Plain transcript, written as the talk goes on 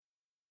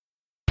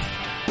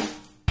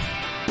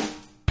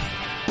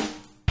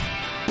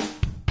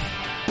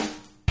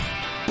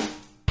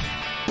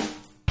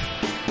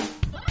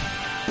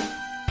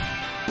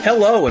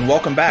Hello, and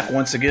welcome back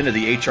once again to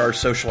the HR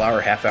Social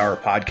Hour Half Hour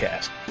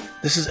Podcast.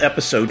 This is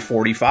episode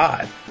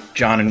 45.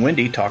 John and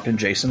Wendy talking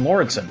Jason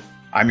Lauritsen.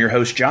 I'm your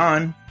host,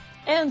 John.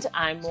 And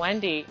I'm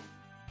Wendy.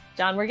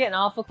 John, we're getting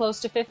awful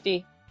close to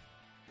 50.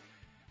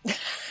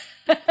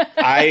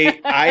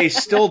 I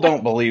still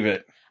don't believe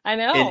it. I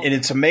know. And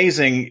it's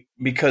amazing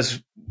because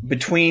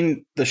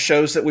between the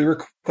shows that we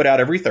put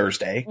out every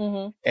Thursday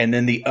and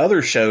then the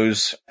other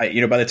shows, by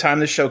the time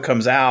this show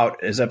comes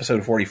out as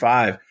episode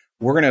 45,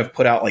 we're going to have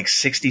put out like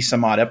 60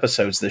 some odd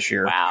episodes this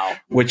year. Wow.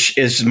 Which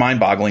is mind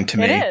boggling to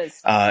me. It is.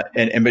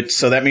 But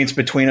so that means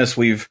between us,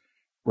 we've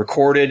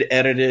recorded,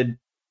 edited,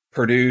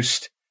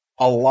 produced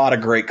a lot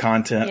of great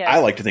content. Yes. I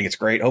like to think it's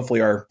great. Hopefully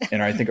our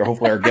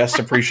guests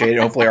appreciate it.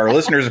 Hopefully our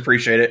listeners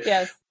appreciate it.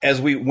 Yes.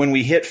 When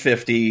we hit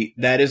 50,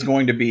 that is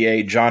going to be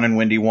a John and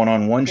Wendy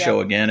one-on-one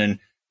show again. And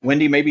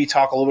Wendy, maybe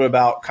talk a little bit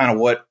about kind of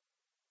what,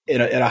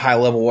 at a high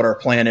level, what our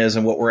plan is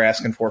and what we're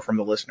asking for from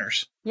the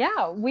listeners.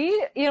 Yeah,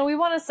 we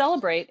want to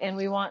celebrate, and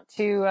we want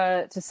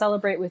to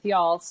celebrate with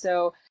y'all.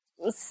 So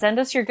send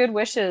us your good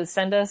wishes,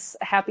 send us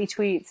happy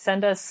tweets,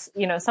 send us,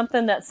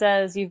 something that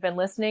says you've been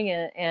listening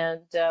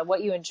and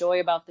what you enjoy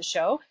about the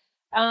show.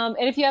 And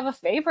if you have a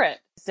favorite,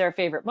 is there a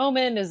favorite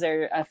moment? Is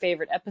there a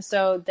favorite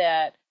episode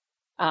that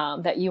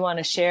you want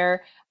to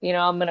share?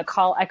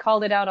 I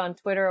called it out on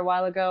Twitter a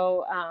while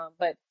ago,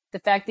 but the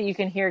fact that you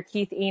can hear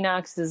Keith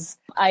Enoch's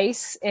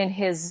ice in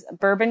his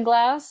bourbon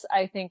glass,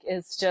 I think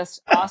is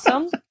just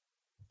awesome.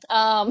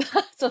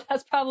 So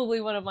that's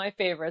probably one of my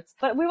favorites.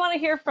 But we want to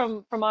hear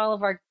from all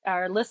of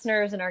our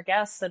listeners and our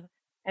guests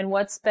and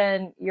what's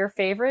been your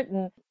favorite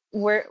and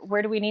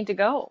where do we need to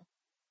go?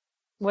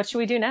 What should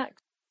we do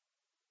next?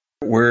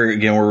 We're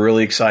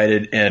really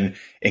excited. And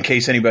in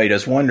case anybody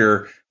does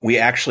wonder, we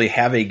actually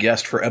have a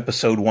guest for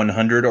episode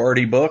 100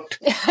 already booked.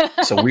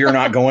 So we are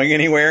not going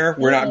anywhere.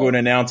 We're not going to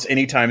announce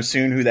anytime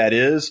soon who that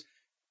is.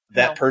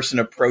 That person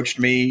approached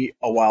me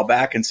a while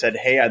back and said,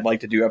 "Hey, I'd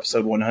like to do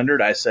episode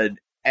 100. I said,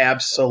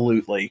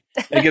 absolutely.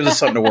 It gives us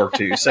something to work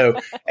to. So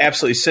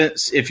absolutely.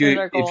 Since if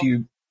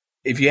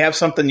you have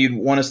something you'd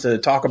want us to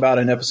talk about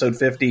in episode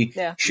 50,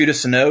 shoot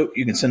us a note.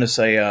 You can send us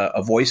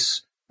a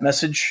voice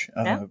message,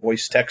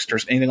 voice text or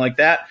anything like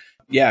that.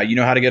 Yeah, you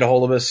know how to get a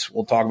hold of us.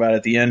 We'll talk about it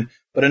at the end.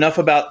 But enough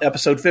about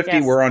episode 50.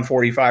 Yes. We're on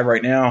 45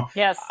 right now.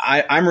 Yes.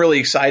 I'm really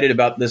excited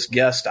about this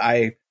guest.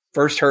 I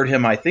first heard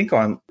him, I think,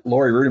 on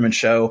Lori Rudiman's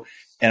show,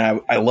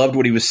 and I loved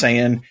what he was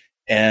saying.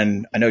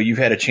 And I know you've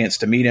had a chance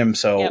to meet him,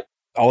 so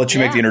I'll let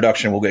you make the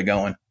introduction and we'll get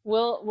going.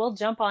 We'll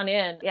jump on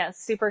in. Yeah,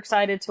 super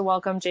excited to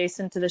welcome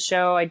Jason to the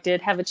show. I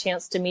did have a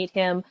chance to meet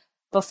him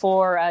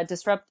before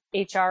Disrupt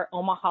HR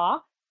Omaha,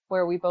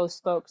 where we both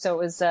spoke.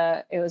 So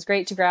it was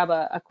great to grab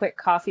a quick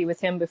coffee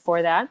with him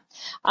before that.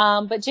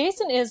 But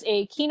Jason is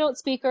a keynote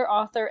speaker,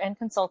 author, and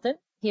consultant.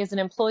 He is an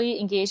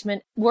employee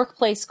engagement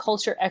workplace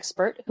culture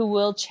expert who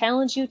will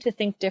challenge you to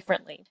think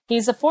differently.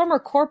 He's a former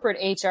corporate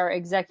HR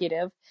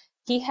executive.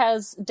 He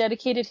has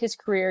dedicated his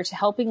career to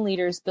helping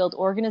leaders build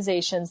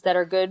organizations that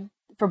are good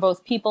for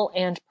both people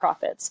and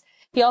profits.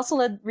 He also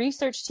led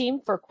research team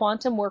for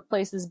Quantum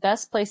Workplace's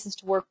Best Places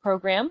to Work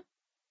program,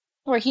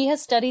 where he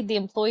has studied the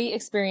employee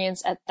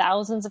experience at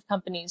thousands of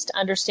companies to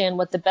understand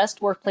what the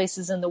best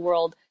workplaces in the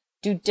world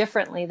do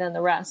differently than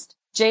the rest.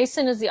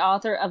 Jason is the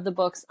author of the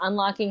books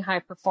Unlocking High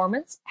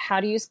Performance, How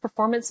to Use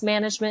Performance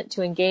Management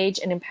to Engage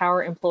and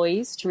Empower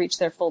Employees to Reach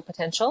Their Full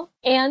Potential,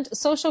 and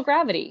Social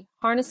Gravity,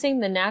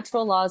 Harnessing the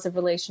Natural Laws of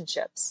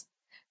Relationships.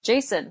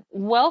 Jason,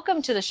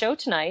 welcome to the show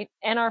tonight.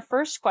 And our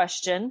first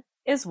question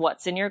is,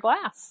 what's in your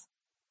glass?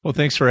 Well,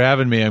 thanks for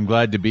having me. I'm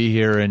glad to be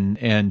here.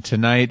 And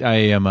tonight I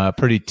am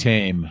pretty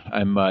tame.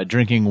 I'm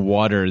drinking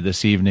water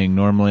this evening.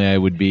 Normally I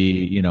would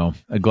be,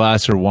 a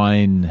glass of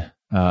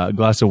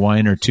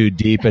wine or two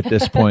deep at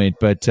this point.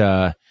 But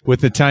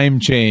with the time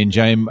change,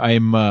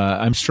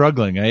 I'm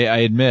struggling. I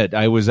admit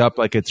I was up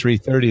like at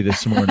 3:30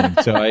 this morning.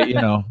 So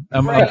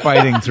I'm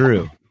fighting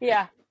through.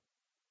 Yeah.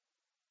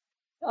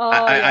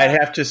 I'd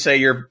have to say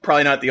you're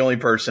probably not the only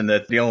person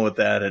that's dealing with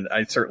that. And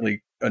I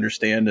certainly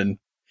understand. And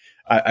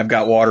I've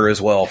got water as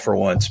well for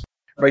once.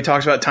 Everybody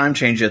talks about time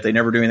change, yet they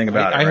never do anything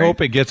about it. I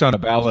hope it gets on a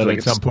ballot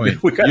at some point.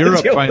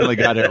 Europe finally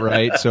got it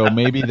right, so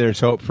maybe there's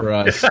hope for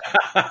us.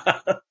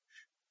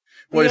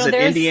 What is it?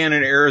 Indiana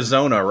and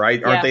Arizona,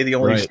 right? Aren't they the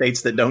only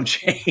states that don't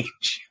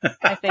change?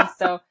 I think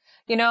so.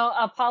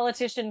 A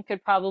politician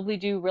could probably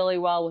do really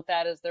well with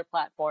that as their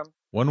platform.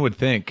 One would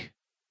think.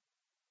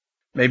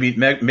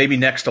 Maybe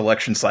next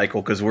election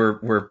cycle, because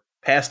we're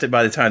past it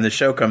by the time the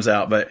show comes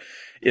out. But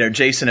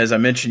Jason, as I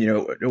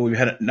mentioned, we've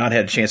not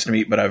had a chance to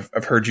meet, but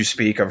I've heard you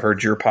speak. I've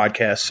heard your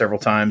podcast several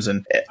times,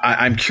 and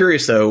I'm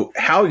curious though,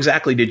 how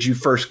exactly did you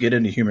first get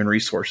into human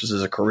resources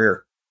as a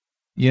career?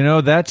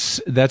 That's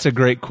a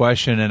great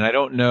question, and I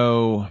don't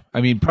know.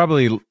 I mean,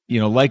 probably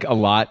like a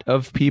lot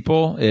of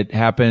people, it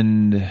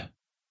happened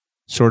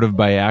sort of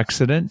by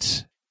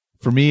accident.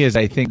 For me, as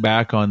I think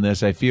back on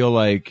this, I feel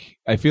like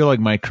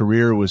my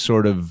career was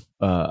sort of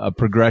a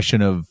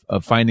progression of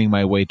finding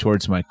my way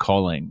towards my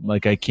calling.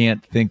 Like I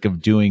can't think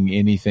of doing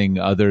anything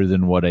other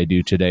than what I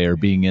do today or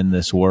being in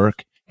this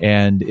work.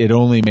 And it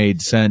only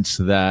made sense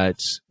that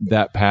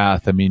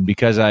path, I mean,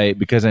 because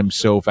I'm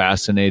so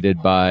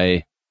fascinated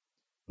by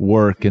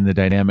work and the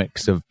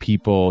dynamics of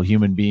people,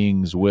 human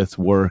beings with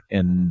work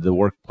and the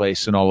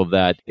workplace and all of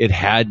that, it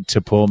had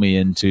to pull me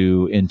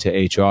into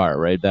HR,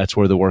 right? That's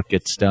where the work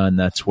gets done.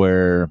 That's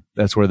where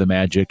the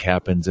magic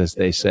happens, as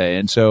they say.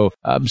 And so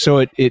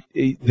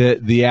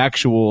the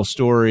actual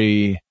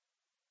story,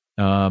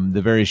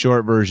 the very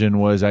short version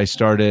was I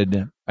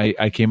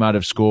came out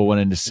of school,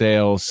 went into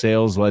sales.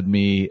 Sales led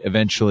me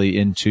eventually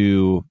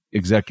into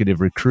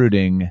executive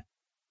recruiting.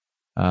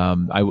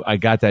 I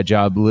got that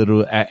job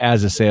literally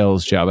as a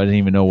sales job. I didn't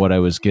even know what I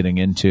was getting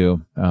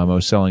into. I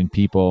was selling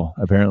people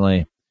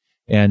apparently,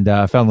 and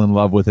fell in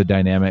love with the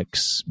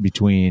dynamics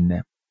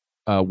between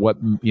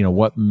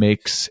what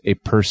makes a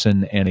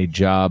person and a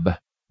job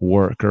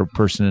work, or a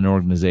person and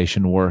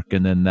organization work,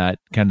 and then that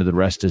kind of the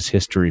rest is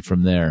history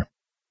from there.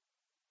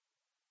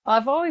 Well,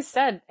 I've always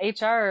said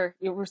HR,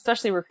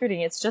 especially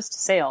recruiting, it's just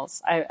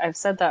sales. I've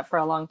said that for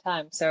a long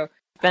time, so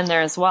I've been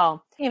there as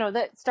well.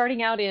 That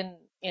starting out in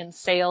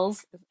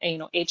sales,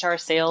 HR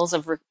sales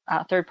of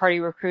third-party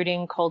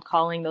recruiting, cold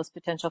calling those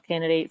potential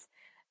candidates,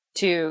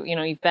 to,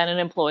 you've been an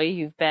employee,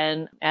 you've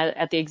been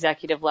at the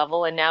executive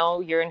level, and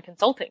now you're in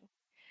consulting.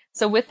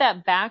 So with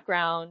that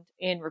background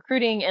in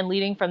recruiting and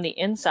leading from the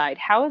inside,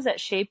 how has that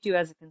shaped you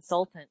as a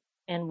consultant?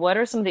 And what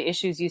are some of the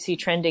issues you see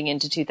trending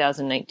into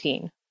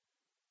 2019?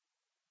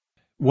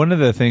 One of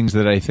the things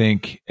that I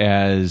think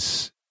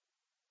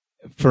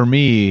for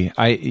me,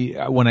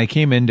 when I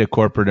came into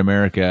corporate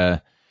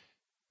America,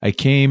 I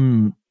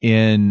came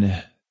in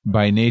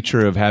by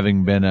nature of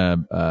having been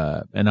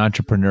an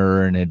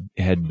entrepreneur and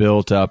had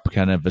built up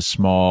kind of a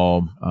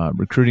small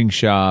recruiting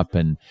shop,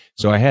 and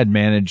so I had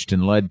managed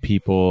and led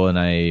people, and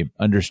I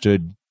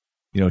understood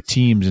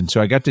teams, and so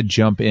I got to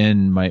jump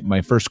in. My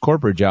first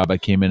corporate job, I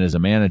came in as a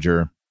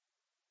manager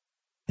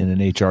in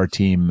an HR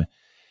team,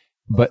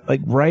 but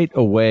like right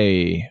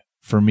away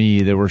for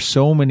me, there were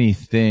so many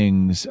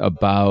things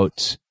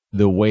about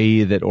the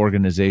way that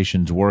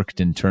organizations worked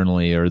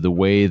internally, or the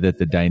way that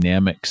the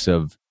dynamics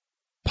of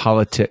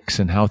politics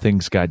and how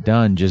things got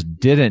done just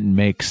didn't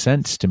make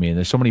sense to me. And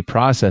there's so many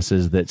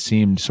processes that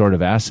seemed sort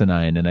of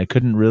asinine, and I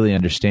couldn't really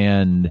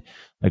understand,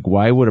 like,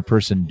 why would a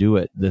person do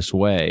it this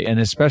way? And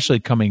especially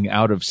coming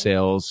out of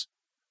sales,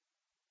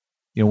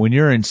 when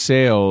you're in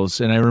sales,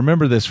 and I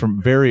remember this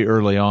from very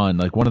early on,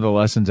 like one of the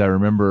lessons I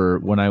remember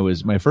when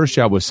my first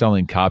job was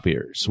selling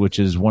copiers, which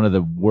is one of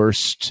the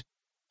worst,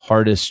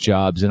 hardest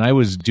jobs. And I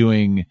was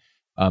doing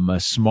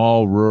a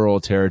small rural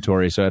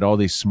territory. So I had all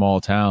these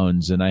small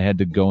towns, and I had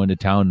to go into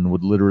town and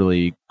would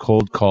literally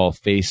cold call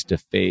face to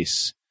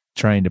face,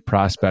 trying to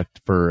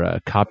prospect for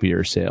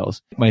copier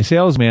sales. My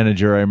sales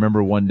manager, I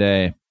remember one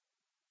day,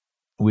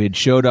 we had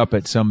showed up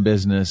at some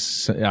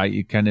business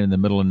kind of in the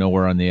middle of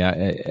nowhere on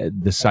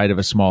the side of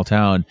a small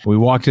town. We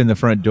walked in the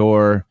front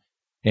door,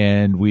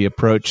 and we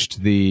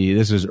approached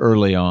this was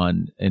early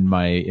on in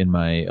my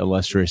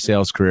illustrious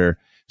sales career.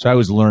 So I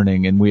was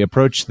learning, and we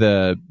approached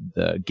the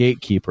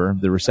gatekeeper,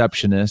 the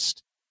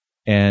receptionist,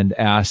 and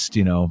asked,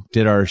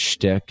 did our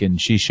shtick,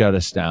 and she shut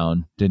us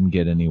down. Didn't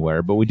get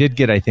anywhere, but we did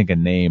get, I think, a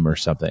name or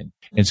something.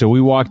 And so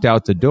we walked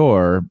out the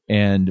door,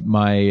 and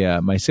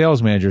my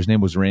sales manager's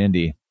name was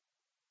Randy.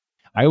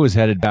 I was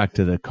headed back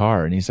to the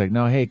car, and he's like,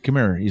 "No, hey, come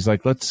here." He's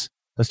like, let's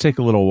take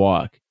a little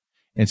walk.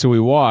 And so we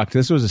walked.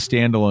 This was a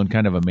standalone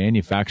kind of a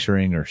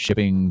manufacturing or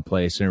shipping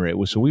place. Anyway,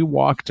 so we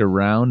walked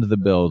around the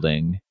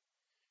building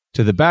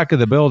to the back of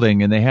the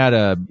building, and they had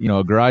a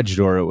garage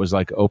door. It was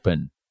like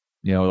open,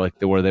 like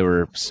where they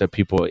were set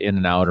people in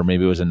and out, or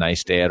maybe it was a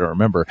nice day. I don't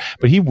remember.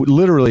 But he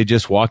literally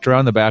just walked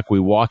around the back. We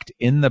walked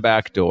in the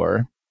back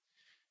door,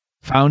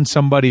 found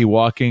somebody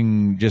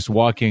walking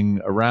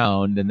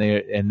around,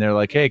 and they're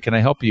like, "Hey, can I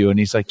help you?" And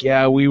he's like,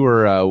 "Yeah,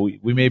 we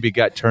maybe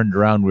got turned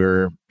around. We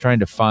were trying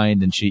to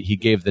find," and he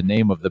gave the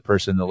name of the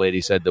person the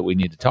lady said that we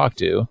need to talk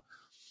to.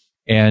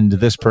 And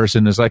this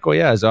person is like, "Oh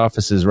yeah, his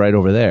office is right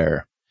over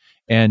there."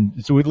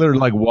 And so we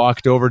literally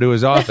walked over to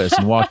his office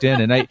and walked in.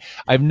 And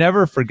I've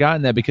never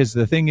forgotten that, because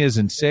the thing is,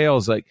 in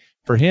sales, like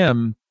for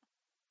him,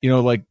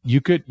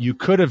 you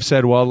could have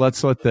said, well,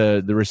 let's let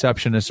the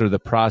receptionist or the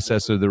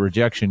process or the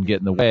rejection get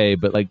in the way.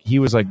 But he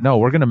was like, no,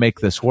 we're going to make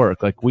this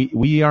work. Like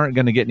we aren't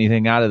going to get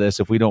anything out of this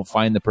if we don't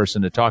find the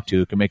person to talk to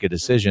who can make a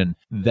decision.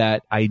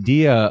 That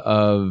idea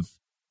of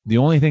the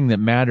only thing that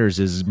matters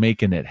is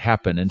making it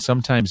happen. And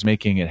sometimes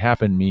making it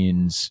happen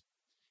means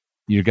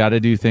you got to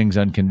do things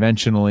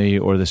unconventionally,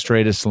 or the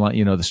straightest line,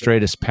 the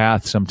straightest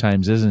path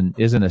sometimes isn't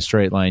a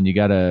straight line. You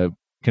got to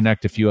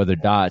connect a few other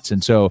dots.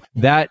 And so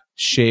that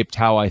shaped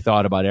how I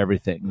thought about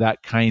everything.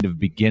 That kind of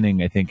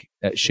beginning, I think,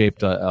 that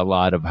shaped a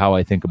lot of how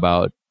I think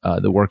about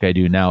the work I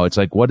do now. It's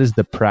like, what is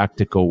the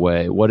practical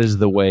way? What is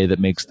the way that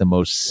makes the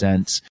most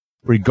sense,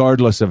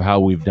 regardless of how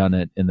we've done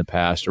it in the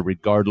past, or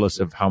regardless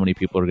of how many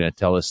people are going to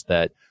tell us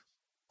that,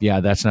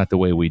 yeah, that's not the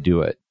way we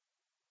do it.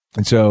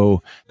 And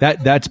so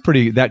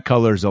that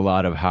colors a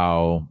lot of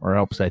how, or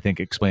helps, I think,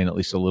 explain at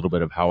least a little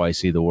bit of how I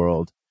see the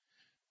world.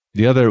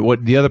 The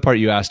other part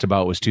you asked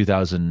about was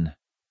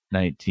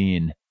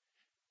 2019.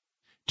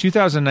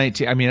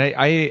 2019. I mean,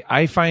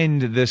 I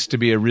find this to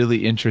be a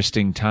really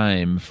interesting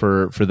time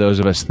for those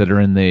of us that are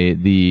in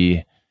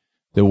the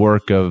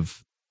work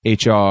of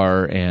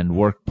HR and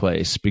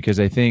workplace, because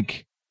I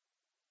think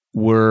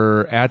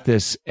we're at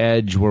this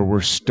edge where we're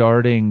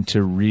starting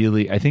to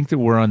really, I think that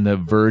we're on the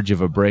verge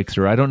of a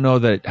breakthrough. I don't know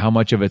that how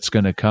much of it's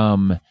going to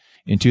come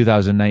in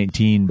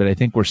 2019, but I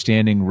think we're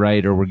standing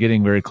right, or we're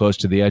getting very close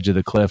to the edge of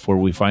the cliff where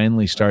we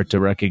finally start to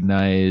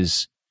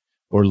recognize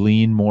or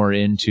lean more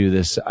into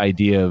this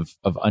idea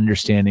of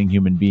understanding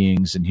human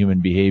beings and human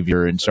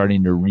behavior and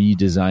starting to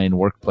redesign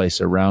workplace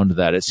around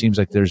that. It seems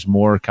like there's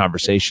more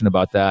conversation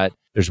about that.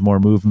 There's more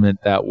movement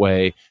that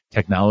way.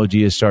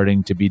 Technology is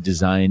starting to be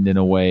designed in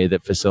a way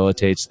that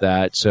facilitates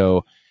that.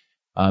 So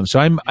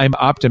I'm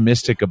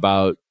optimistic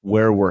about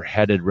where we're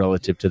headed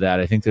relative to that.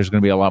 I think there's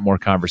going to be a lot more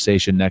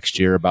conversation next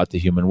year about the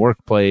human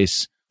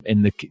workplace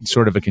and the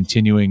sort of a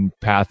continuing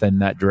path in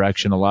that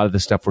direction. A lot of the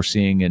stuff we're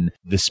seeing in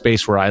the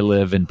space where I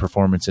live in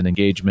performance and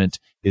engagement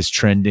is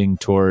trending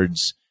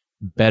towards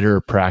better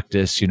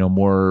practice,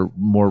 more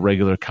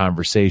regular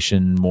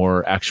conversation,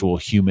 more actual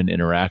human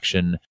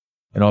interaction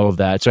and all of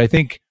that. So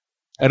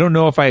I don't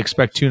know if I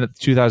expect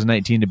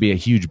 2019 to be a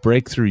huge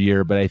breakthrough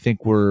year, but I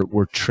think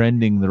we're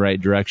trending the right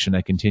direction.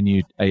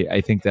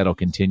 I think that'll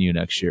continue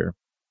next year.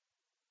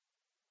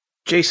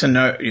 Jason,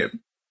 you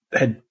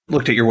had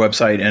looked at your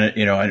website,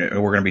 and I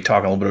know we're going to be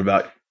talking a little bit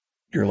about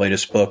your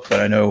latest book, but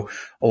I know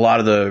a lot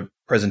of the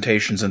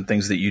presentations and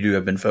things that you do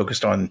have been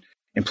focused on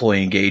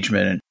employee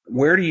engagement. And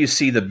where do you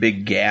see the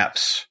big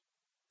gaps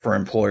for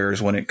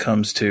employers when it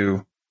comes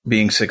to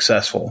being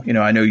successful?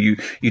 I know you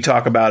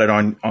talk about it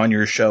on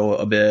your show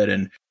a bit,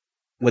 and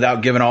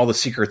without giving all the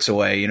secrets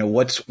away,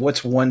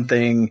 what's one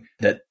thing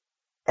that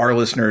our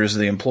listeners,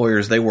 the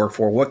employers they work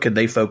for, what could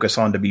they focus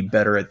on to be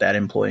better at that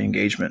employee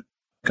engagement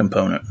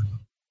component?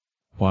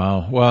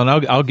 Wow. Well,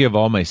 and I'll give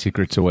all my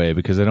secrets away,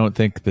 because I don't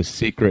think the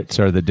secrets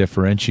are the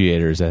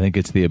differentiators. I think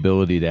it's the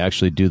ability to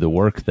actually do the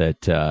work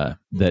that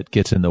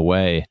gets in the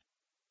way.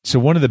 So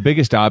one of the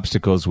biggest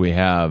obstacles we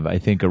have, I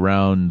think,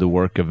 around the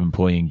work of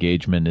employee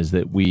engagement is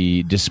that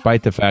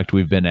despite the fact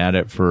we've been at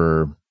it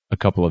for a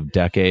couple of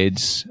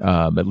decades,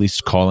 at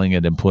least calling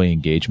it employee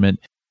engagement,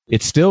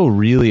 it's still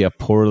really a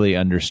poorly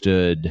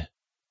understood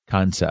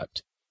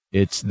concept.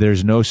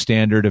 There's no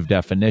standard of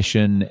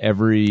definition.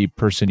 Every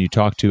person you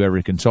talk to,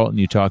 every consultant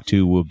you talk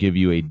to will give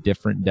you a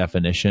different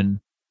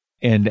definition.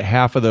 And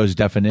half of those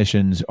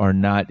definitions are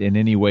not in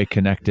any way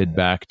connected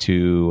back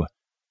to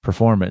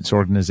performance,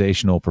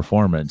 organizational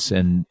performance.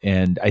 And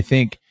I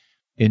think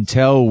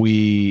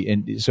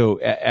so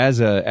as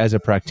a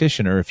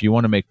practitioner, if you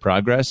want to make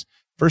progress,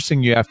 first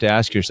thing you have to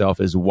ask yourself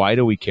is, why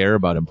do we care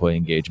about employee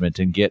engagement,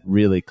 and get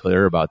really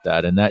clear about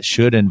that. And that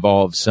should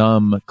involve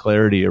some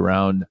clarity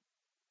around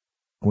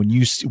when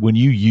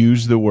you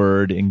use the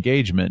word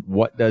engagement,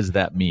 what does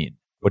that mean?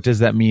 What does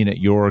that mean at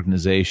your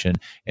organization,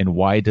 and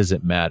why does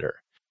it matter?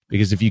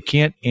 Because if you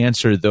can't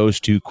answer those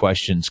two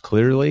questions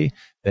clearly,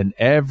 then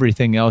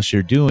everything else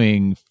you're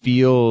doing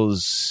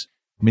feels,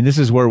 this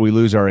is where we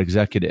lose our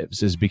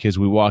executives, is because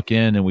we walk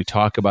in and we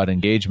talk about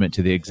engagement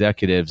to the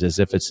executives as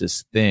if it's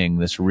this thing,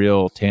 this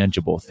real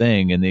tangible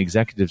thing. And the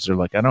executives are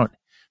like,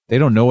 they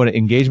don't know what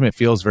engagement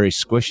feels, very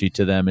squishy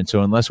to them. And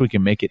so unless we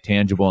can make it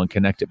tangible and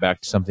connect it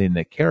back to something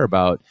they care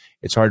about,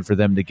 it's hard for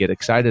them to get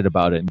excited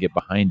about it and get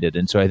behind it.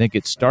 And so I think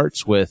it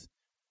starts with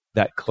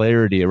that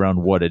clarity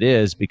around what it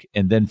is.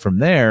 And then from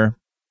there,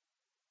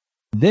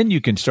 then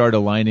you can start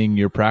aligning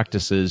your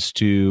practices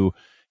to,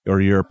 or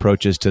your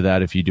approaches to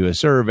that. If you do a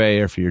survey,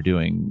 or if you're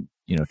doing,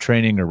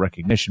 training or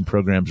recognition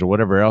programs or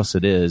whatever else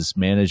it is,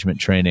 management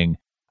training,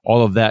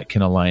 all of that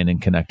can align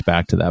and connect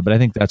back to that. But I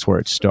think that's where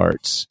it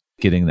starts,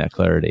 getting that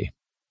clarity.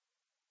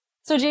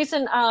 So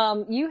Jason,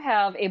 you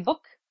have a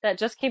book that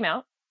just came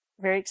out,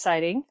 very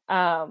exciting,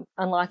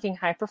 Unlocking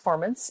High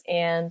Performance,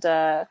 and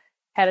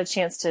had a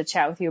chance to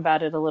chat with you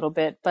about it a little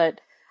bit.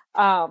 But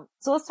so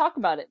let's talk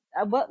about it.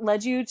 What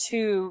led you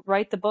to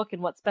write the book,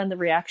 and what's been the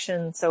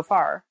reaction so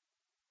far?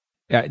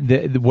 Yeah,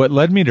 what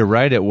led me to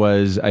write it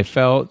was I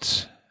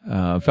felt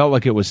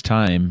like it was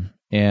time,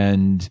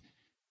 and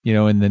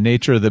in the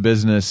nature of the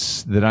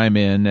business that I'm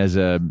in, as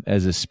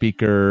a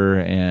speaker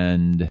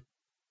and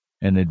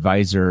an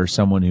advisor,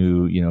 someone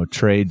who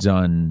trades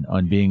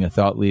on being a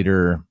thought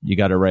leader, you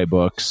got to write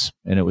books,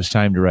 and it was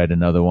time to write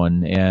another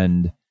one,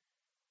 and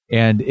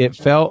it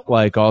felt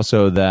like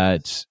also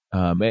that.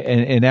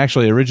 And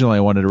actually, originally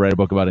I wanted to write a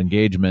book about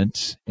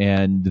engagement,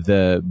 and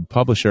the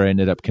publisher I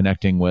ended up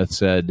connecting with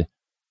said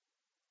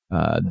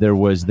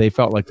they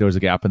felt like there was a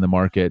gap in the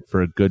market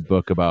for a good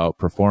book about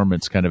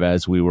performance, kind of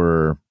as we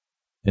were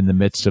in the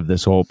midst of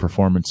this whole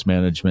performance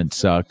management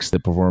sucks, the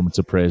performance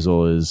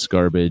appraisal is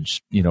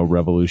garbage,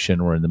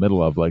 revolution we're in the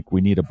middle of. Like,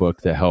 we need a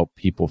book to help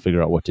people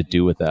figure out what to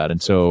do with that.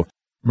 And so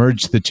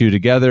merged the two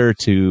together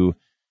to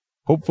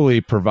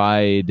hopefully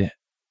provide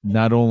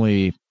not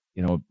only,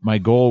 my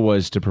goal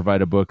was to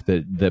provide a book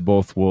that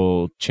both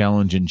will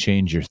challenge and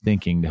change your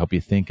thinking, to help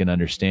you think and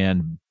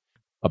understand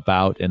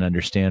about and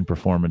understand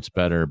performance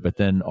better, but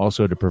then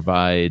also to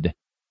provide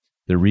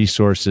the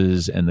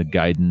resources and the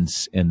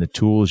guidance and the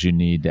tools you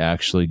need to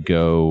actually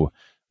go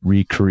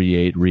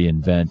recreate,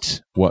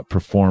 reinvent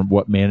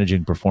what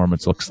managing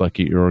performance looks like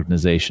at your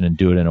organization, and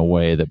do it in a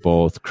way that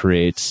both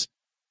creates,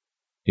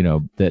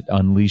 that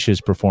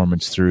unleashes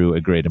performance through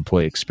a great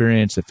employee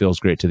experience that feels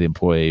great to the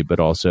employee, but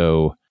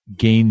also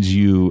gains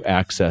you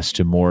access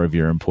to more of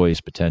your employees'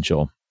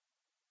 potential.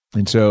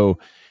 And so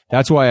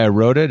that's why I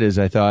wrote it, is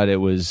I thought it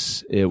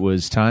was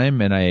time,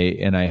 and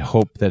I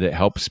hope that it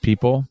helps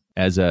people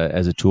as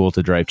a tool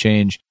to drive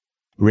change.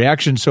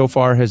 Reaction so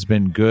far has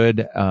been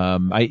good.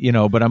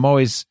 But I'm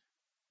always,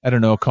 I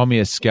don't know, call me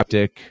a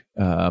skeptic.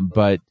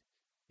 But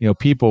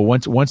people,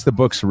 once the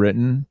book's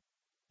written,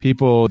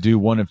 people do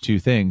one of two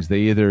things. They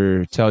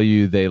either tell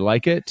you they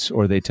like it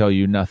or they tell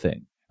you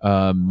nothing.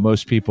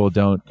 Most people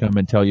don't come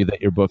and tell you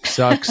that your book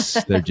sucks.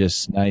 They're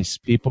just nice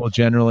people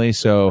generally.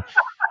 So,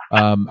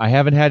 I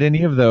haven't had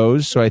any of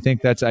those. So I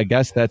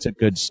guess that's a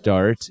good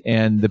start.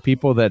 And the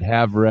people that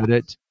have read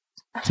it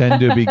tend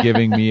to be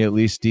giving me at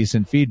least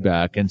decent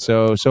feedback. And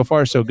so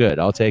far, so good.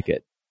 I'll take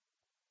it.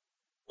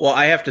 Well,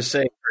 I have to say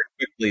very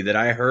quickly that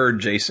I heard,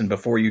 Jason,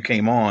 before you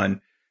came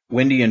on,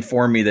 Wendy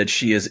informed me that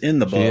she is in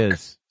the book.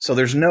 So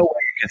there's no way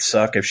it could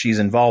suck if she's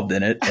involved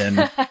in it. And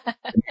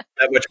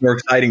that much more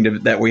exciting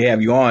that we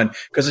have you on,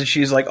 because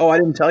she's like, oh, I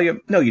didn't tell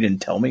you. No, you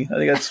didn't tell me. I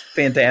think that's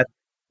fantastic.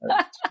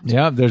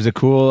 Yeah, there's a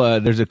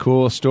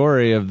cool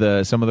story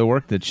of some of the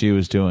work that she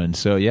was doing.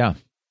 So yeah,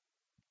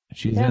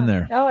 she's in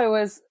there. Oh, it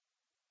was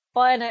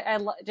fun.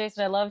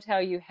 Jason, I loved how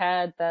you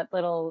had that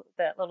little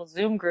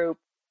Zoom group.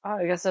 Oh,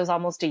 I guess it was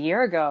almost a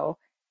year ago,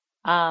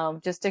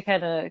 just to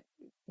kind of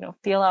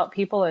feel out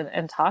people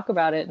and talk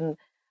about it. And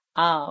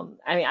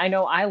I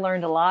know I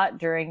learned a lot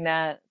during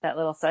that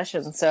little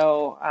session.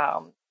 So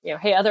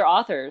hey, other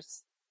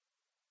authors,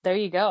 there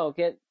you go.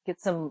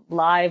 Get some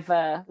live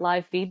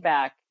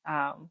feedback.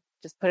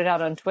 Just put it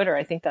out on Twitter.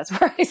 I think that's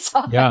where I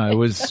saw it. Yeah,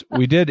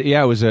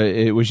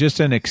 it was just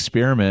an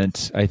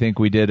experiment. I think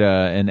we did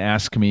an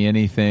Ask Me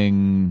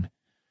Anything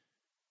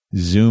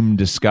Zoom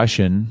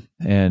discussion.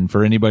 And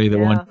for anybody that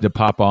wanted to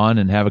pop on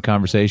and have a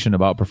conversation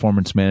about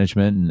performance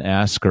management and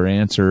ask or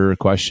answer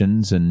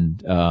questions.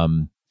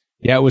 And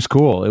it was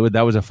cool.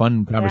 That was a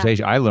fun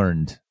conversation. I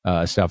learned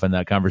stuff in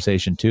that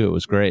conversation too. It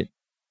was great.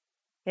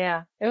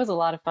 Yeah, it was a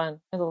lot of fun.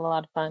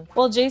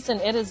 Well, Jason,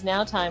 it is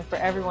now time for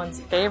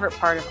everyone's favorite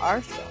part of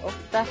our show,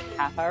 the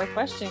half-hour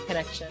question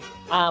connection.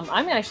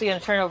 I'm actually going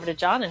to turn it over to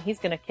John, and he's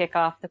going to kick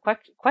off the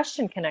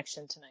question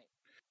connection tonight.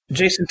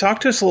 Jason, talk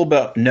to us a little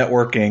about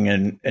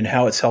networking and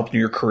how it's helped in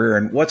your career,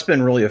 and what's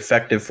been really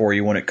effective for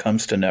you when it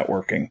comes to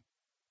networking.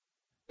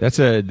 That's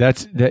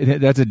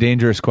a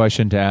dangerous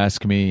question to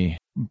ask me,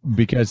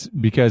 because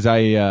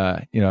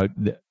I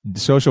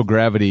social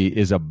gravity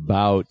is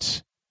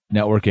about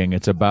networking.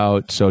 It's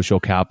about social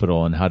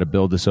capital and how to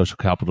build the social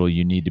capital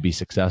you need to be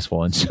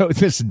successful. And so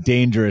this is a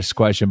dangerous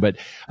question, but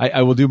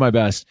I will do my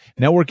best.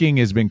 Networking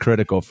has been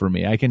critical for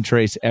me. I can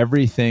trace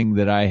everything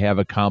that I have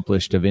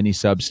accomplished of any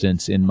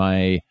substance in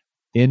my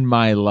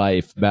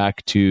life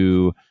back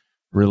to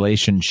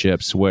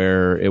relationships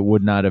where it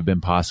would not have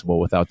been possible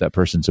without that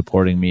person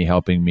supporting me,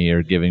 helping me,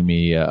 or giving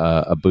me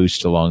a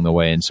boost along the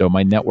way. And so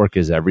my network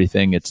is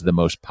everything. It's the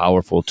most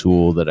powerful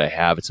tool that I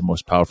have. It's the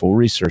most powerful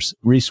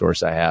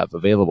resource I have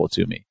available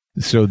to me.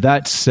 So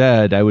that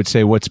said, I would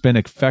say what's been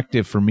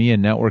effective for me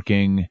in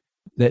networking,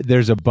 like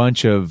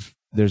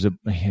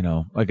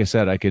I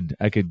said,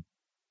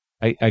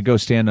 I go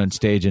stand on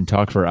stage and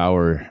talk for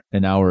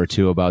an hour or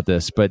two about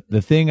this. But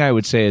the thing I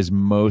would say is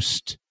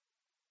most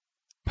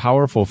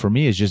powerful for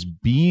me is just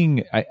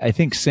I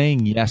think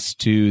saying yes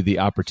to the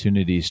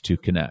opportunities to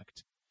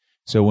connect.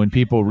 So when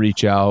people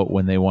reach out,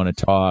 when they want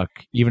to talk,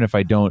 even if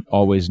I don't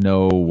always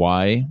know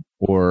why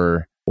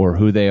or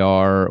who they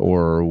are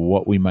or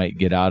what we might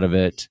get out of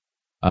it,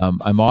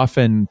 I'm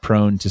often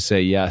prone to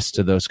say yes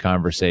to those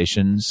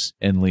conversations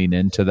and lean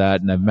into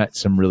that. And I've met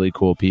some really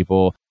cool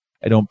people.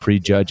 I don't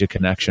prejudge a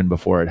connection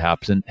before it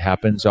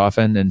happens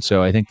often. And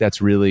so I think that's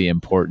really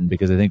important,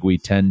 because I think we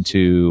tend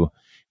to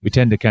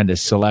kind of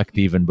select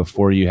even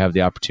before you have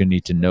the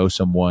opportunity to know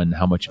someone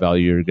how much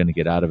value you're going to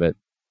get out of it.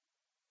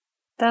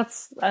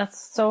 That's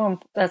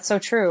so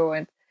true.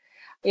 And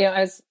I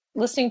was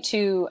listening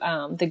to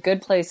the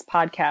Good Place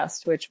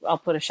podcast, which I'll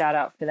put a shout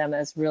out for them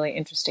as really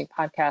interesting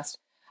podcast.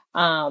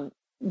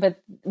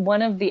 But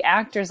one of the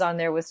actors on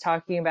there was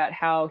talking about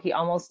how he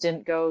almost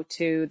didn't go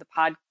to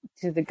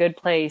the Good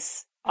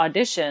Place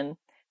audition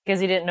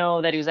because he didn't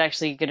know that he was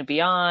actually going to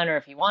be on, or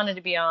if he wanted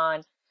to be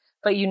on.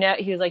 But he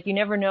was like, you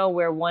never know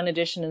where one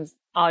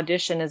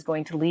audition is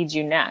going to lead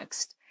you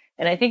next.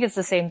 And I think it's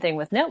the same thing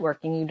with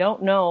networking. You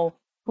don't know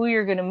who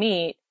you're going to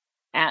meet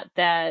at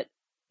that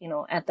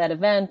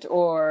event,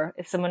 or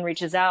if someone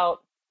reaches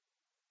out,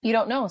 you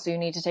don't know. So you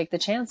need to take the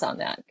chance on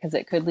that, because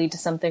it could lead to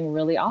something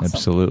really awesome.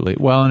 Absolutely.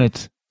 Well, and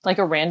it's like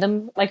a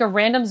random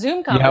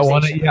Zoom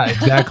conversation. Yeah,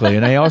 exactly.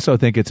 And I also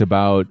think it's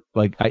about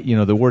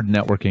the word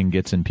networking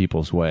gets in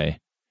people's way.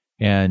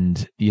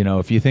 And,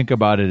 if you think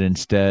about it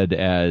instead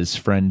as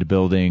friend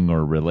building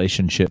or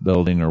relationship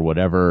building or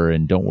whatever,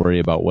 and don't worry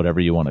about whatever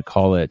you want to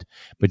call it,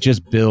 but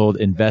just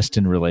invest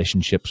in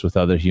relationships with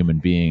other human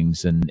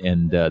beings, and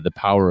the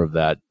power of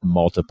that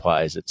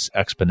multiplies. It's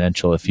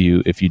exponential if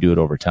you do it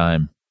over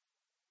time.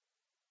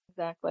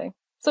 Exactly.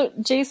 So,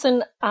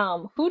 Jason,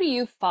 who do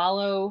you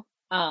follow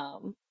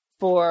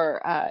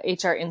for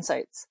HR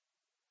insights?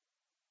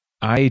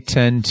 I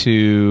tend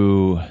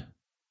to.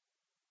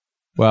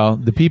 Well,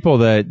 the people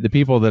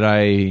that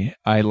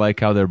I like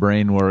how their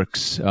brain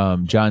works.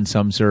 John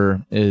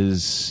Sumser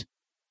is.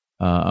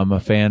 I'm a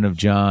fan of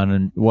John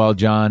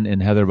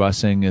and Heather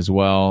Bussing as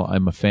well.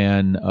 I'm a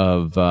fan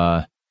of.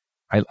 I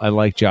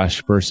like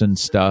Josh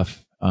Berson's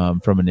stuff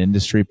from an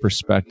industry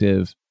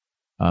perspective.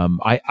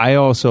 I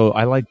also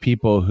like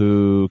people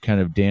who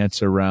kind of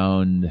dance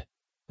around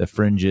the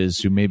fringes,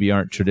 who maybe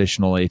aren't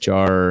traditional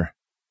HR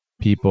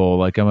people.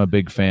 Like, I'm a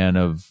big fan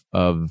of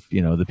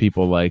the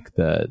people like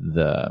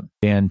the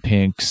Dan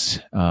Pinks,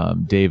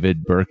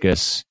 David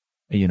Burkus,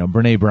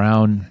 Brene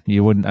Brown.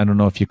 I don't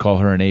know if you call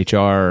her an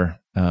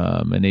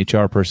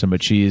HR person,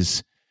 but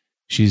she's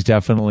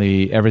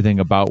definitely, everything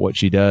about what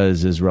she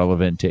does is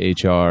relevant to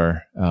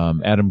HR.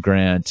 Adam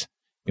Grant,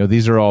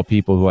 these are all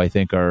people who I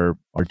think are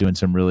doing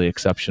some really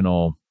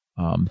exceptional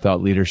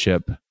thought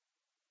leadership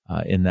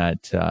in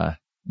that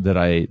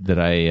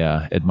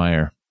I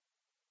admire.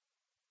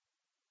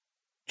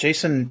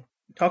 Jason,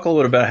 talk a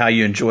little bit about how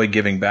you enjoy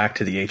giving back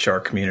to the HR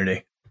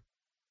community.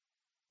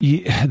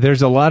 Yeah,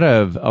 there's a lot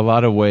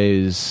of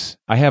ways.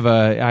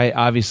 I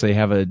obviously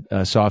have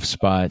a soft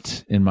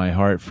spot in my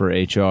heart for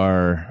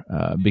HR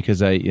because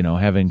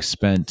having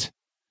spent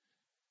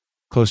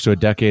close to a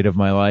decade of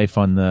my life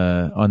on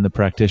the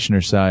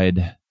practitioner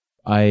side,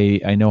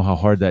 I know how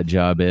hard that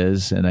job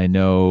is, and I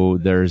know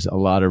there's a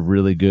lot of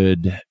really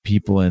good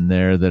people in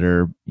there that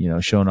are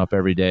showing up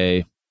every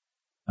day,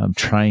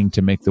 trying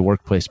to make the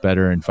workplace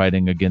better and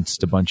fighting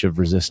against a bunch of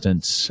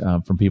resistance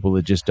from people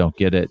that just don't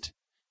get it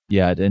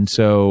yet. And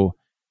so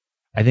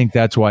I think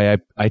that's why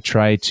I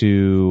try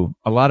to,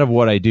 a lot of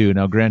what I do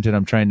now, granted,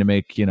 I'm trying to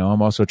make,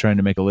 I'm also trying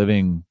to make a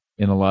living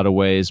in a lot of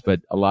ways, but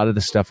a lot of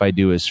the stuff I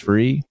do is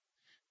free.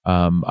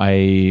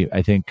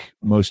 I think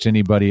most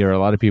anybody or a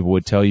lot of people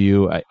would tell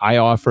you, I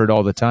offer it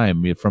all the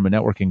time from a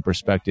networking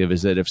perspective,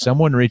 is that if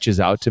someone reaches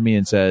out to me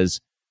and says,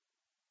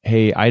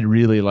 hey, I'd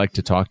really like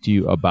to talk to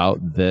you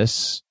about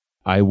this,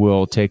 I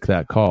will take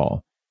that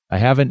call. I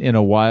haven't in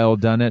a while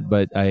done it,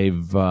 but I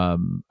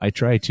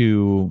try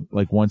to,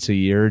 like, once a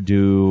year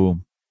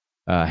do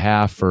a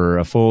half or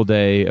a full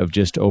day of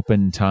just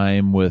open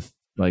time with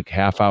like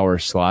half-hour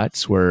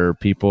slots where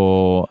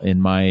people at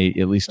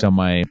least on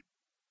my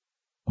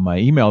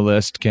email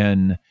list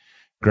can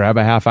grab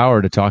a half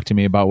hour to talk to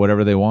me about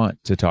whatever they want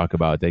to talk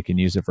about. They can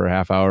use it for a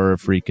half hour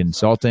of free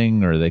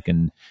consulting, or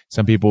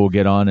some people will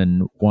get on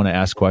and want to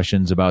ask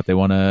questions about, they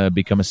want to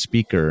become a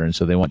speaker, and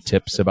so they want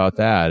tips about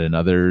that, and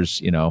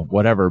others,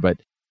 whatever. But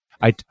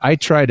I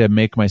try to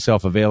make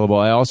myself available.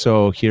 I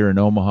also, here in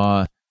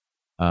Omaha,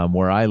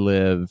 where I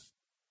live,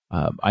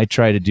 I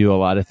try to do a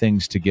lot of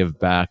things to give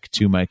back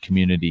to my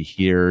community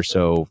here.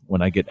 So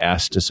when I get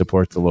asked to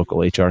support the local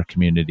HR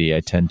community,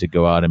 I tend to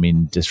go out. I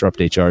mean, Disrupt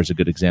HR is a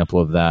good example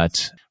of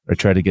that. I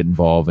try to get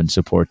involved and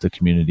support the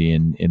community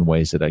in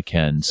ways that I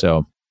can.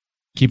 So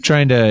keep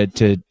trying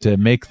to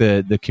make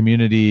the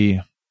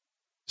community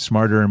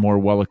smarter and more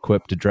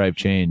well-equipped to drive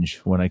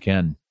change when I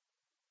can.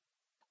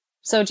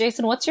 So,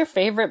 Jason, what's your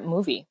favorite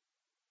movie?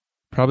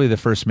 Probably the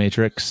first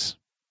Matrix.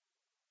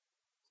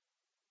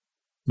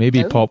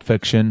 Maybe Pulp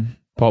Fiction.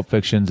 Pulp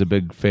Fiction's a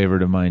big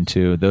favorite of mine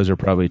too. Those are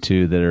probably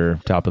two that are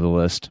top of the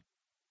list.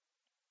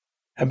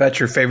 How about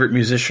your favorite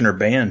musician or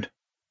band?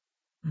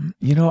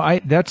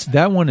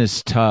 That one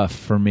is tough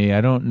for me.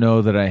 I don't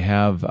know that I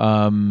have.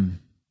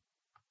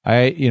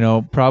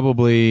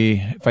 Probably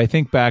if I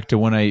think back to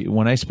when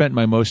I spent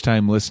my most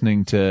time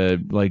listening to,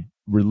 like,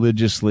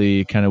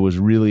 religiously, kind of was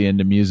really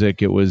into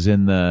music, it was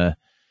in the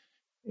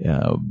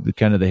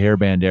kind of the hair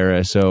band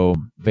era. So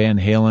Van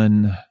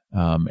Halen,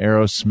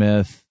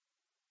 Aerosmith.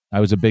 I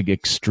was a big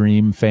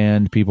Extreme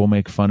fan. People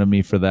make fun of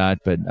me for that,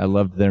 but I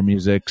loved their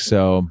music.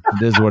 So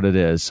it is what it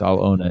is.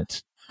 I'll own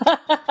it.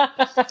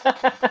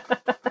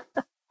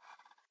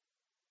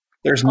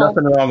 There's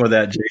nothing wrong with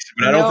that, Jason,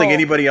 but I don't think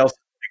anybody else is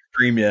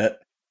Extreme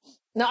yet.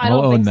 No, I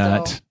don't think so. I'll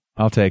own that.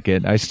 I'll take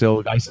it. I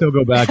still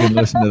go back and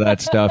listen to that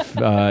stuff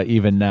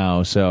even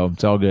now. So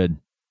it's all good.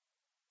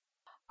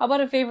 How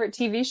about a favorite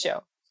TV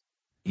show?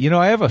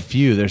 I have a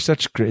few. There's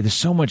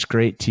so much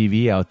great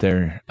TV out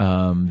there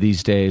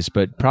these days,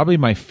 but probably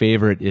my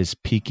favorite is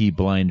Peaky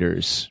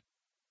Blinders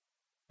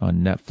on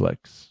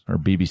Netflix or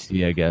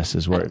BBC, I guess,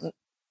 is where it's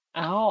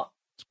a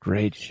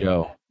great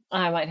show.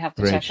 I might have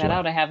to check that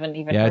out. I haven't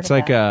even heard it's of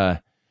like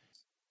that.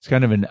 It's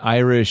kind of an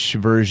Irish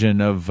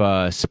version of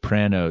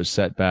Sopranos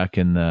set back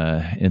in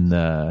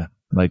the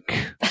like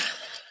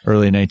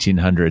early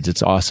 1900s.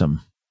 It's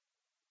awesome.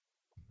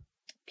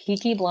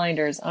 Peaky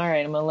Blinders. All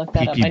right, I'm gonna look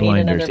that up. I Peaky need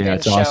Blinders. another Yeah,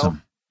 binge it's show.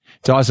 awesome.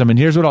 It's awesome. And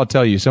here's what I'll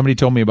tell you. Somebody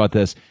told me about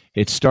this.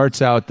 It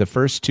starts out, the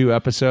first 2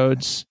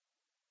 episodes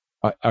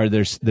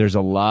there's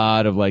a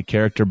lot of like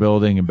character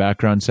building and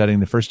background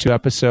setting. The first 2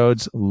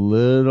 episodes,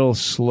 little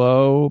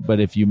slow, but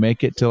if you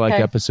make it to like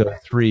episode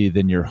 3,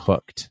 then you're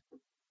hooked.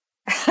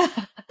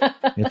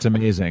 It's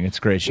amazing. It's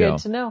a great show.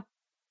 Good to know.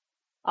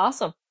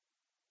 Awesome.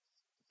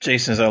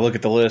 Jason, as I look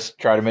at the list,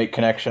 try to make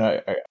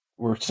connection.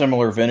 We're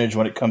similar vintage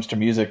when it comes to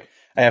music.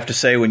 I have to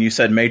say, when you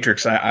said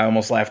Matrix, I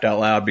almost laughed out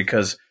loud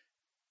because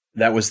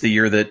that was the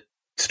year that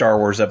Star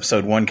Wars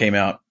Episode 1 came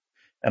out,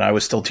 and I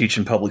was still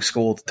teaching public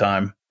school at the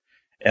time.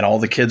 And all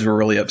the kids were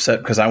really upset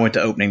because I went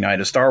to opening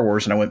night of Star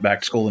Wars and I went back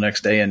to school the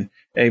next day and,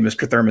 hey,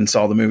 Mr. Thurman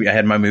saw the movie. I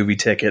had my movie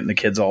ticket and the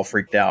kids all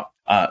freaked out.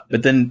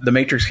 But then The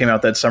Matrix came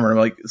out that summer and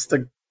I'm like, it's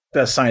the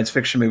best science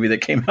fiction movie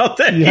that came out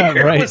that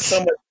year. Right. It was so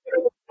much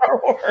better than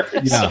Star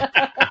Wars. Yeah.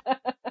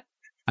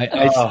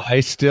 I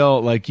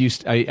still like you.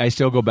 I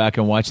still go back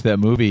and watch that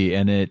movie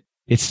and it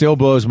still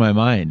blows my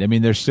mind. I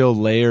mean, there's still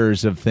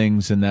layers of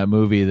things in that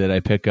movie that I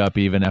pick up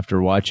even after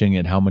watching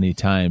it how many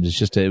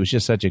times. It was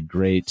just such a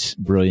great,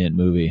 brilliant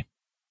movie.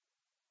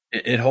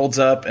 It holds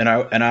up, and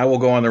I will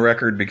go on the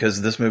record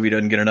because this movie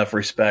doesn't get enough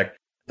respect.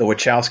 The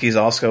Wachowskis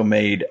also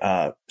made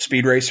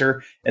Speed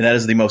Racer, and that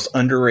is the most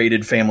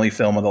underrated family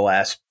film of the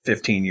last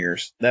 15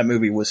 years. That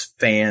movie was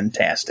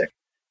fantastic,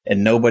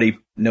 and nobody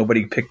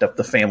picked up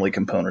the family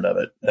component of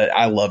it.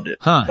 I loved it.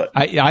 Huh? But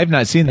I've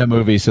not seen that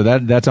movie, so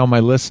that's on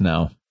my list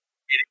now.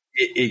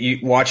 You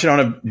watch it on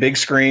a big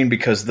screen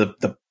because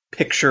the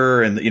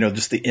picture and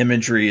just the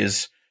imagery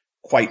is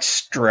quite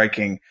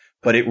striking.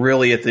 But it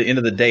really, at the end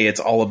of the day,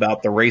 it's all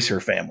about the Racer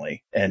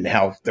family and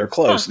how they're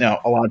close. Now,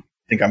 a lot of people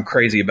think I'm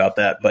crazy about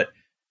that, but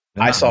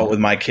I saw it with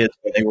my kids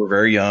when they were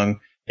very young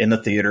in the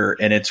theater,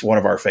 and it's one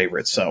of our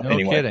favorites. So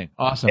anyway, kidding.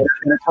 Awesome.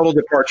 And a total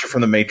departure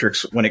from the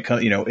Matrix when it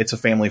comes. It's a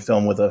family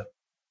film with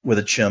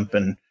a chimp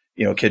and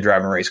a kid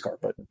driving a race car.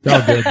 But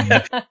good.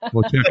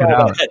 We'll check it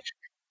out.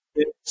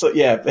 So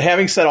yeah,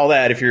 having said all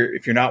that, if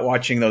you're not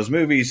watching those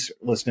movies,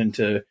 listening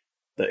to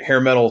the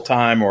hair metal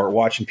time or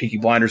watching Peaky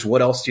Blinders,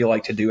 what else do you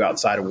like to do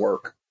outside of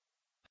work?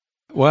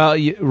 Well,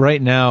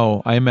 right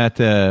now I'm at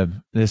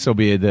this will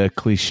be the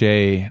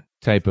cliche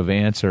type of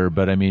answer,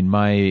 but I mean,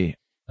 my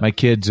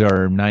kids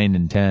are 9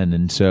 and 10.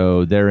 And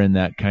so they're in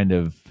that kind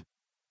of,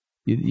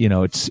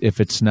 if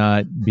it's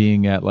not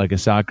being at like a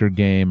soccer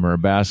game or a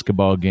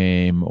basketball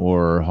game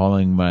or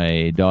hauling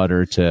my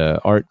daughter to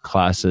art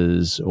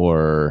classes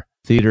or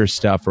theater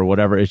stuff or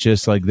whatever, it's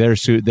just like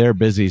they're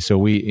busy. So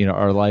we,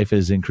 our life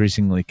is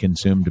increasingly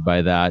consumed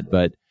by that,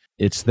 but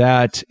it's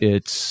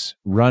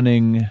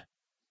running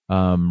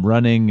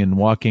and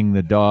walking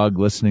the dog,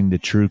 listening to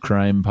true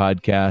crime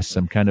podcasts.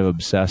 I'm kind of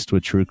obsessed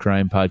with true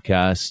crime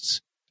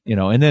podcasts,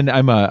 and then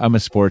I'm a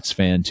sports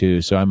fan too.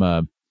 So I'm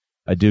a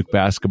Duke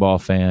basketball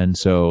fan.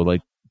 So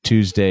like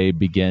Tuesday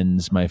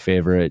begins my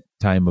favorite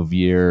time of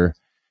year.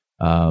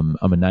 I'm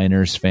a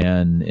Niners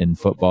fan in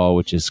football,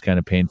 which is kind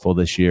of painful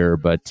this year,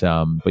 but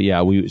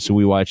yeah,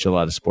 we watch a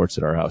lot of sports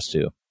at our house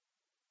too.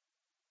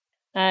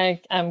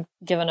 I'm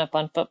giving up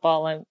on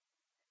football.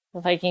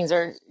 The Vikings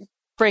are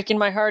breaking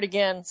my heart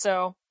again.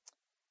 So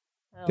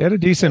they had a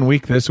decent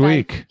week this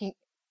week.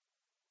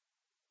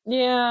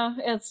 Yeah,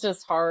 it's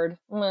just hard.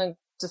 I'm going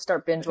to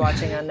start binge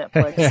watching on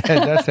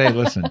Netflix. Hey,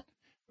 listen,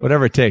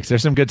 whatever it takes.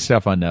 There's some good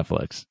stuff on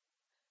Netflix.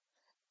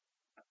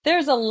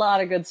 There's a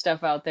lot of good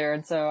stuff out there,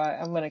 and so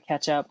I'm going to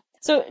catch up.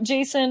 So,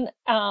 Jason,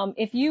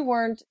 if you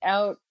weren't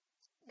out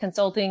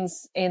consulting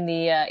in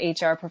the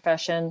HR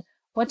profession,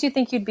 what do you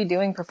think you'd be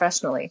doing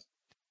professionally?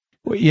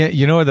 Well, yeah,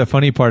 the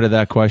funny part of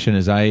that question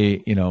is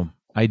I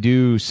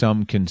do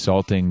some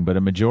consulting, but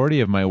a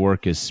majority of my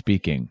work is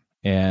speaking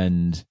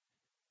and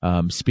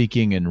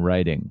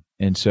writing.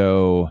 And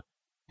so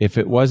if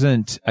it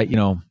wasn't,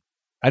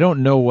 I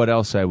don't know what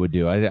else I would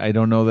do. I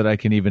don't know that I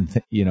can even,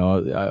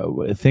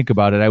 think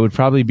about it. I would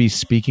probably be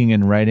speaking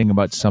and writing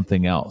about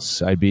something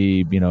else. I'd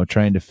be,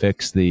 trying to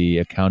fix the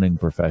accounting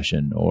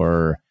profession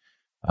or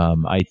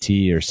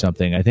IT or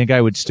something. I think I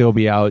would still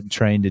be out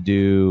trying to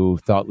do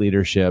thought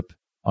leadership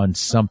on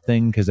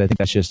something because I think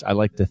I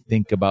like to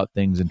think about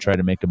things and try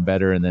to make them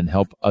better and then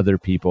help other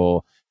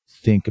people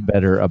think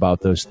better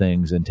about those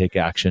things and take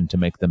action to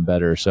make them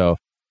better. So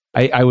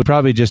I would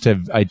probably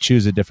I'd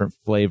choose a different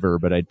flavor,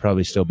 but I'd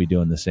probably still be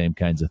doing the same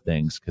kinds of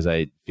things because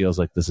it feels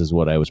like this is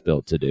what I was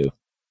built to do.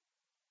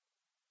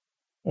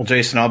 Well,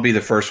 Jason, I'll be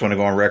the first one to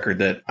go on record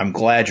that I'm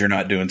glad you're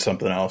not doing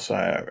something else.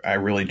 I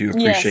really do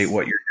appreciate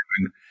what you're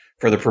doing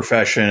for the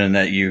profession and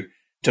that you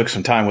took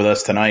some time with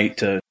us tonight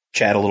to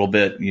chat a little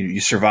bit.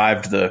 You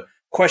survived the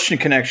question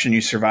connection.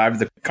 You survived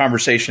the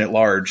conversation at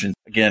large. And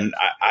again,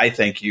 I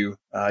thank you.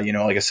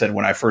 Like I said,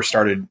 when I first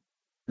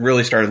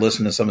really started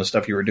listening to some of the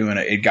stuff you were doing,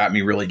 it got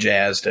me really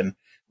jazzed. And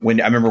I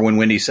remember when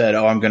Wendy said,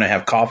 "Oh, I'm going to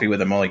have coffee with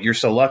him," I'm like, "You're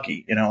so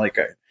lucky." I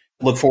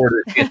look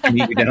forward to getting to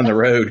meet you down the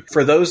road.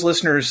 For those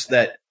listeners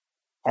that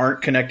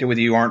aren't connected with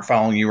you, aren't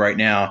following you right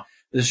now,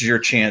 this is your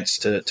chance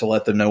to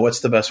let them know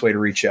what's the best way to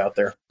reach out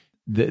there.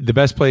 the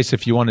best place,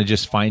 if you want to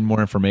just find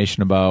more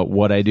information about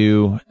what I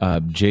do,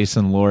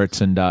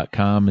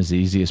 jasonlauritsen.com is the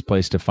easiest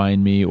place to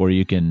find me, or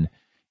you can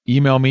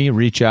email me,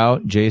 reach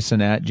out.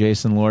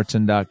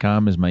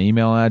 jason@jasonlauritsen.com is my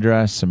email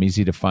address. I'm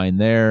easy to find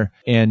there.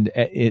 And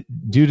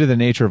due to the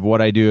nature of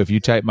what I do, if you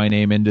type my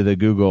name into the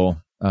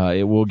Google,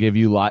 it will give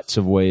you lots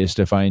of ways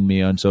to find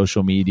me on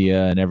social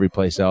media and every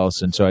place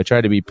else. And so I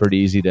try to be pretty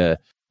easy to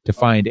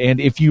find. And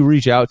if you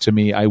reach out to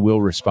me, I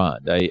will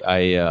respond.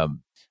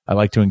 I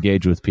like to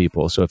engage with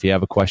people. So if you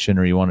have a question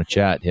or you want to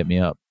chat, hit me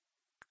up.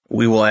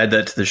 We will add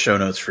that to the show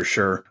notes for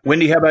sure.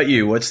 Wendy, how about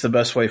you? What's the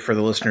best way for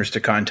the listeners to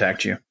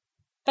contact you?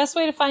 Best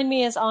way to find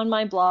me is on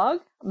my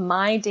blog,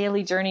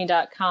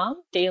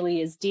 mydailyjourney.com.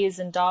 Daily is D as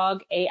in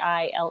dog,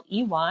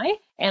 AILEY.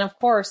 And of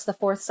course, the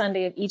fourth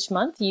Sunday of each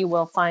month, you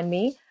will find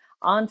me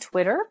on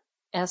Twitter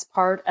as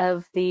part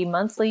of the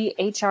monthly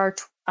HR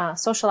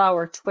Social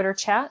Hour Twitter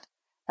chat.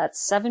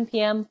 That's 7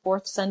 p.m.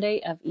 fourth Sunday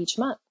of each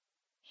month.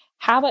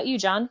 How about you,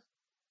 John?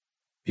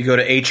 If you go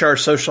to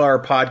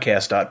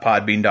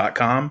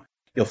hrsocialhourpodcast.podbean.com,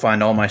 you'll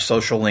find all my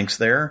social links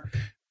there.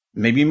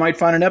 Maybe you might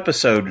find an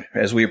episode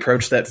as we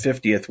approach that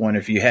 50th one.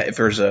 If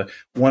there's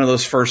one of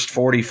those first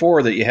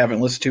 44 that you haven't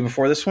listened to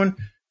before this one,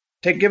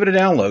 give it a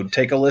download,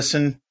 take a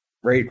listen,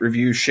 rate,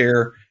 review,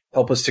 share,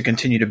 help us to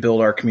continue to build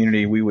our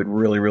community. We would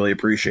really, really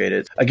appreciate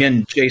it.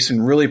 Again,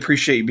 Jason, really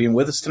appreciate you being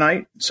with us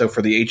tonight. So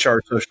for the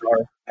HR Social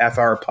Hour Half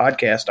Hour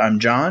Podcast, I'm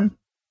John.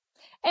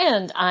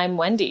 And I'm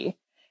Wendy.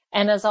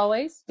 And as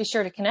always, be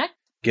sure to connect,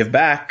 give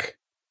back,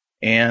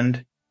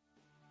 and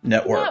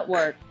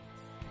network.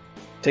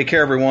 Take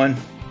care, everyone.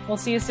 We'll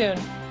see you soon.